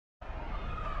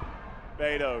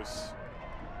Barbados.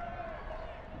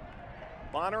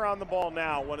 Bonner on the ball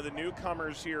now, one of the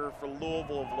newcomers here for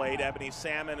Louisville of late. Ebony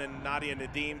Salmon and Nadia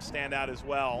Nadim stand out as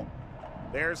well.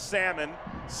 There's Salmon.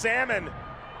 Salmon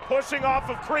pushing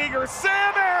off of Krieger.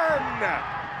 Salmon!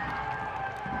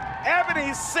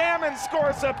 Ebony Salmon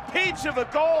scores a peach of a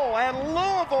goal, and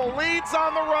Louisville leads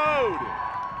on the road.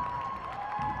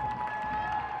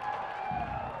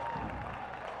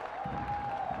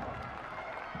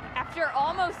 After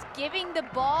almost giving the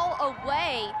ball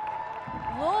away,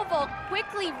 Louisville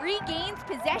quickly regains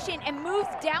possession and moves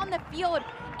down the field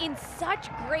in such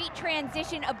great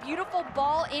transition. A beautiful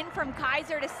ball in from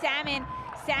Kaiser to Salmon.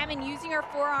 Salmon using her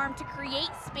forearm to create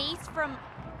space from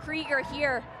Krieger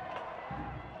here.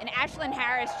 And Ashlyn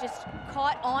Harris just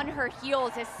caught on her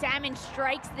heels as Salmon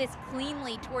strikes this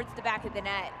cleanly towards the back of the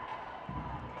net.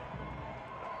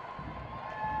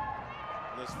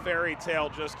 This fairy tale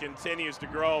just continues to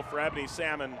grow for Ebony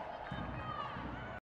Salmon.